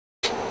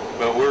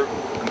but we're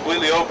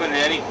completely open to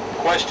any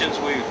questions.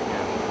 We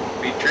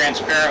be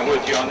transparent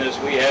with you on this.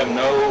 We have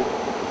no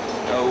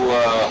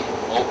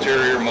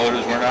ulterior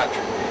motives. We're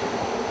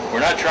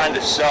not trying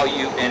to sell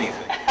you anything.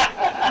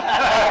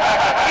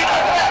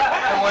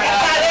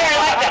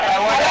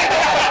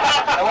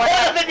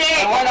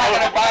 We're not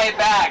going to buy it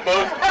back.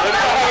 Both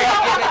literally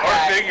or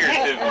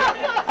figuratively.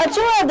 A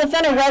tour of the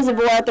Fena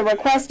Reservoir at the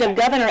request of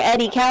Governor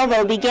Eddie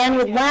Calvo began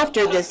with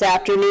laughter this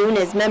afternoon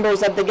as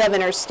members of the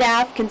governor's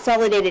staff,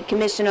 Consolidated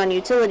Commission on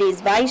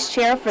Utilities Vice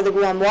Chair for the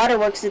Guam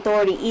Waterworks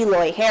Authority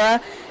Eloy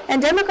Hara, and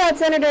Democrat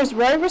Senators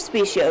Roy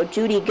Respicio,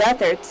 Judy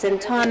Guthertz,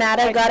 and Tom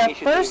Atta got a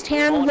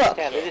first-hand look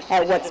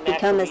at what's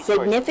become a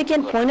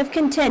significant point of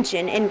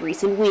contention in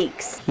recent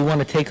weeks. We want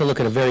to take a look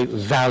at a very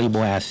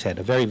valuable asset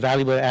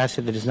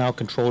that is now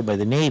controlled by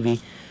the Navy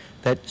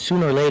that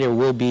sooner or later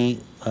will be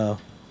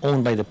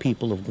owned by the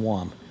people of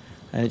Guam.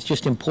 And it's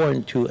just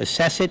important to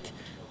assess it,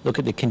 look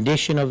at the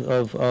condition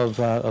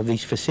of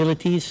these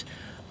facilities,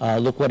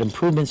 look what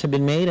improvements have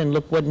been made, and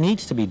look what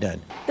needs to be done.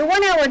 The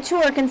one-hour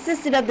tour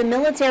consisted of the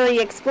military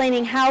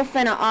explaining how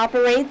Fena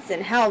operates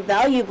and how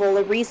valuable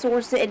a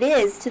resource it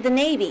is to the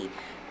Navy.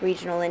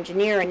 Regional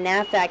Engineer and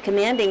NAVFAC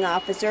Commanding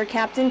Officer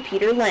Captain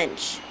Peter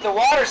Lynch. The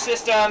water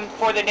system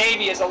for the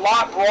Navy is a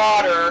lot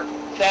broader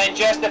than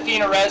just the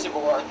Fena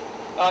Reservoir.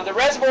 The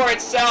reservoir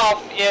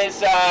itself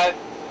is a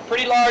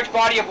pretty large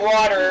body of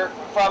water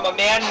from a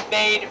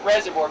man-made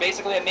reservoir.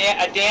 Basically, a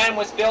dam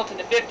was built in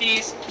the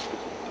 50s,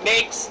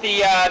 makes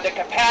the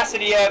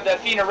capacity of the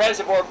Fena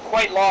Reservoir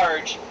quite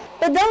large.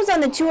 But those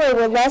on the tour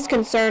were less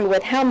concerned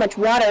with how much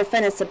water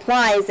Fena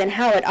supplies and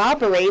how it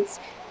operates.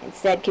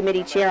 Instead,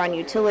 Committee Chair on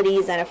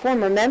Utilities and a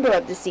former member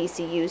of the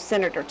CCU,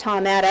 Senator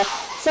Tom Atta,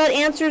 sought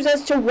answers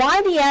as to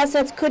why the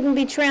assets couldn't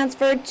be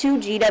transferred to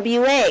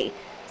GWA.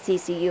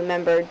 CCU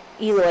member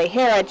Eloy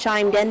Hara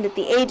chimed in that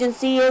the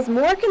agency is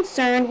more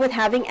concerned with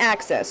having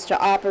access to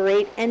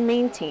operate and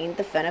maintain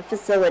the Fena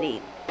facility.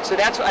 So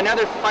that's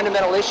another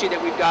fundamental issue that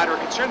we've got, or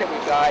concern that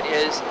we've got,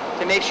 is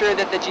to make sure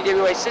that the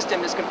GWA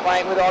system is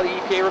compliant with all the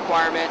EPA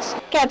requirements.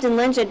 Captain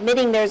Lynch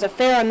admitting there's a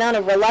fair amount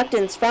of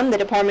reluctance from the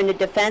Department of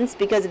Defense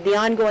because of the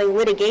ongoing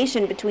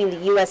litigation between the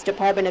U.S.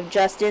 Department of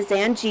Justice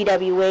and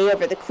GWA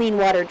over the Clean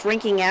Water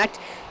Drinking Act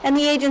and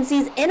the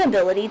agency's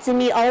inability to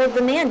meet all of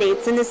the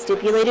mandates in the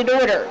stipulated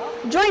order.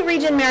 Joint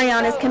Region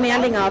Marianas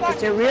Commanding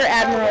Officer Rear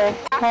Admiral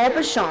Paul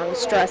Bashong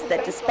stressed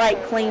that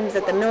despite claims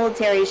that the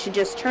military should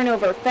just turn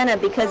over Fena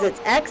because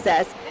it's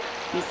excess,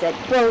 he said,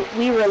 quote,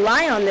 "We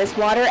rely on this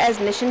water as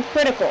mission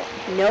critical.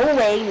 No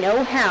way,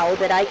 no how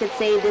that I could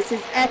say this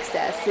is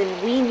excess,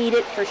 and we need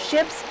it for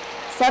ships,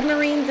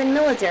 submarines, and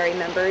military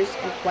members,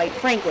 and quite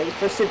frankly,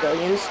 for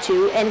civilians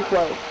too," end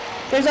quote.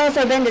 There's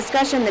also been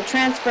discussion that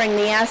transferring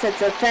the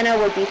assets of Fena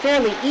would be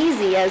fairly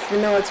easy as the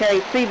military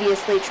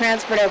previously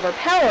transferred over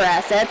power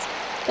assets,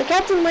 but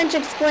Captain Lynch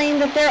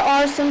explained that there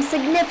are some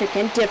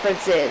significant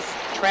differences.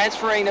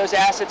 Transferring those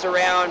assets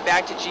around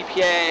back to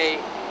GPA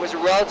was a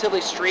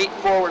relatively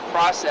straightforward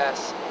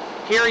process.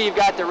 Here you've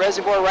got the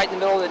reservoir right in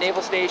the middle of the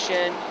naval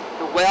station.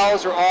 The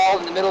wells are all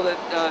in the middle of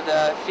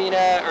the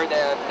Fena, or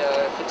the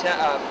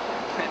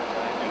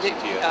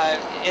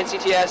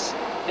NCTS,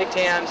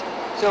 NICTAMs.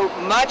 So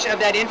much of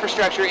that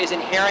infrastructure is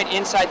inherent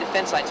inside the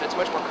fence line, so it's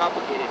much more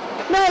complicated.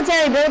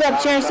 Military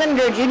Build-Up Chair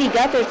Senator Judy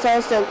Guthertz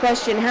also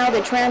questioned how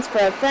the transfer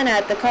of Fena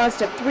at the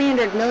cost of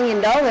 $300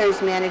 million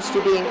managed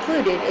to be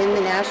included in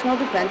the National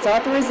Defense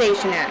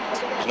Authorization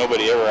Act.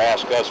 Nobody ever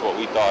asked us what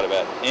we thought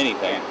about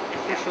anything.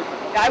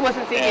 I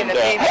wasn't thinking of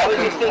Navy, I was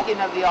just thinking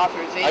of the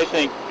authorization. I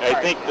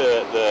think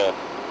the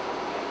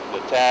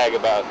tag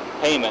about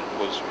payment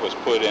was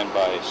put in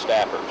by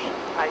staffers.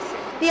 I see.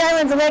 The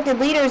island's elected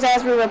leaders,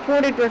 as we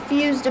reported,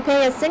 refused to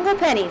pay a single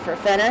penny for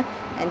Fena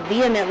and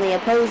vehemently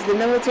opposed the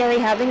military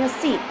having a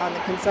seat on the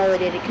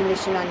Consolidated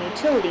Commission on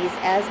Utilities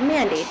as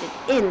mandated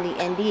in the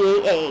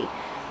NDAA.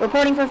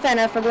 Reporting for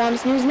Fena for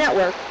Guam's News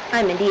Network,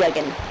 I'm Mindy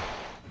Egan.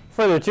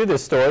 Further to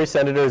this story,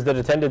 senators that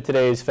attended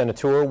today's Fena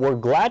tour were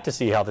glad to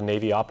see how the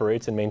Navy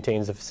operates and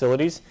maintains the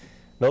facilities.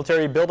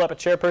 Military Build-Up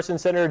Chairperson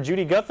Senator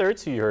Judy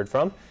Guthertz, who you heard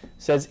from,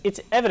 says it's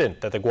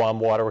evident that the Guam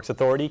Waterworks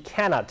Authority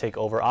cannot take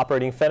over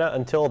operating Fena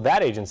until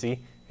that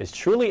agency is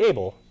truly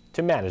able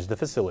to manage the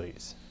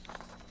facilities.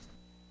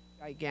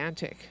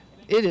 Gigantic.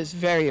 It is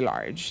very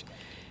large.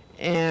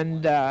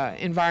 And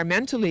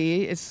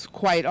environmentally, it's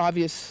quite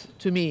obvious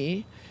to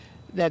me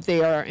that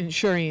they are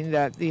ensuring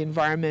that the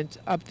environment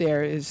up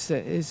there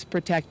is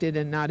protected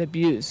and not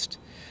abused.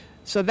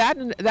 So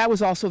that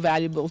was also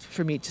valuable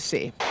for me to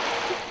see.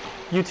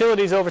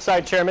 Utilities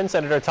Oversight Chairman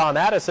Senator Tom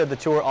Atta said the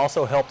tour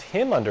also helped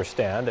him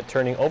understand that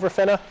turning over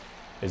Fena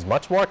is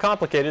much more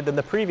complicated than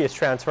the previous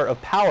transfer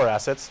of power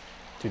assets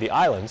to the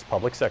island's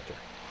public sector.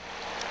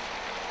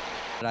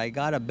 I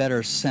got a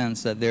better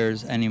sense that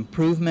there's an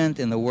improvement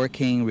in the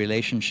working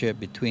relationship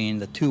between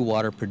the two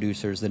water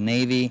producers, the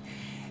Navy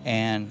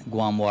and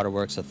Guam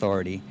Waterworks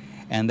Authority,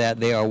 and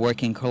that they are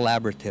working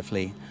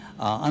collaboratively,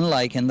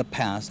 unlike in the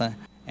past.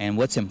 And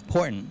what's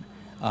important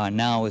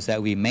now is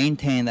that we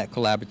maintain that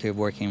collaborative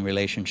working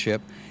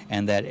relationship,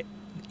 and that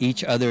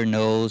each other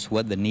knows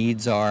what the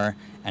needs are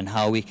and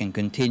how we can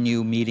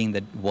continue meeting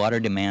the water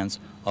demands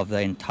of the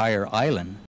entire island.